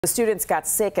The students got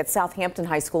sick at Southampton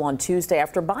High School on Tuesday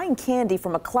after buying candy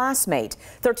from a classmate.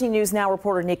 13 News Now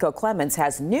reporter Nico Clemens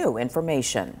has new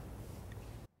information.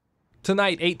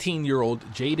 Tonight, 18-year-old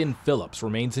Jaden Phillips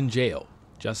remains in jail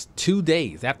just 2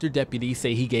 days after deputies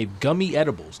say he gave gummy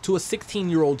edibles to a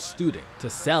 16-year-old student to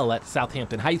sell at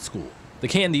Southampton High School. The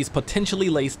candies potentially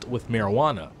laced with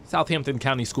marijuana. Southampton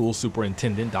County School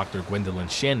Superintendent Dr. Gwendolyn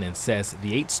Shannon says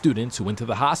the 8 students who went to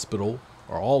the hospital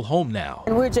are all home now.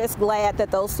 And we're just glad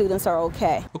that those students are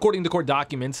okay. According to court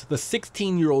documents, the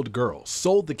 16-year-old girl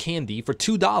sold the candy for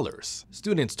 $2.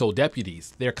 Students told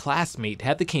deputies their classmate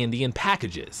had the candy in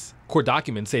packages. Court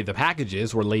documents say the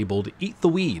packages were labeled "Eat the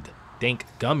Weed," dank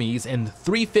gummies, and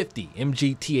 350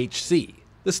 mg THC.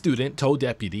 The student told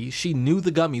deputies she knew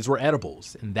the gummies were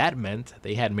edibles, and that meant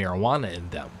they had marijuana in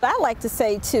them. What I like to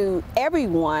say to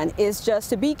everyone is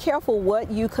just to be careful what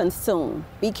you consume.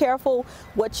 Be careful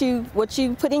what you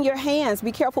put in your hands.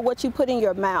 Be careful what you put in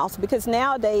your mouth, because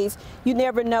nowadays you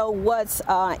never know what's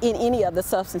in any of the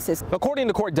substances. According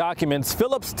to court documents,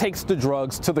 Phillips takes the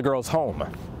drugs to the girl's home,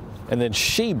 and then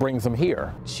she brings them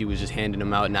here. She was just handing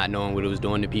them out, not knowing what it was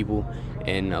doing to people,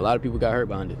 and a lot of people got hurt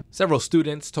behind it. Several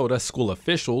students told us school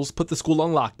officials put the school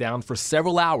on lockdown for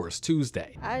several hours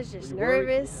Tuesday. I was just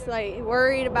nervous,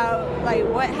 worried about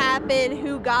what happened,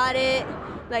 who got it,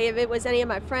 if it was any of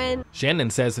my friends.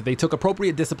 Shannon says that they took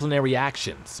appropriate disciplinary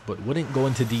actions, but wouldn't go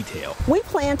into detail. We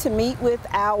plan to meet with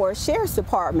our sheriff's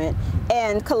department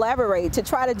and collaborate to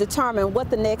try to determine what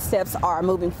the next steps are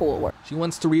moving forward. She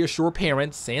wants to reassure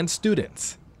parents and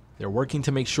students they're working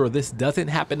to make sure this doesn't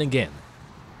happen again.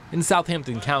 In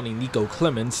Southampton County, Nico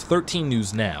Clemens, 13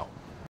 News Now.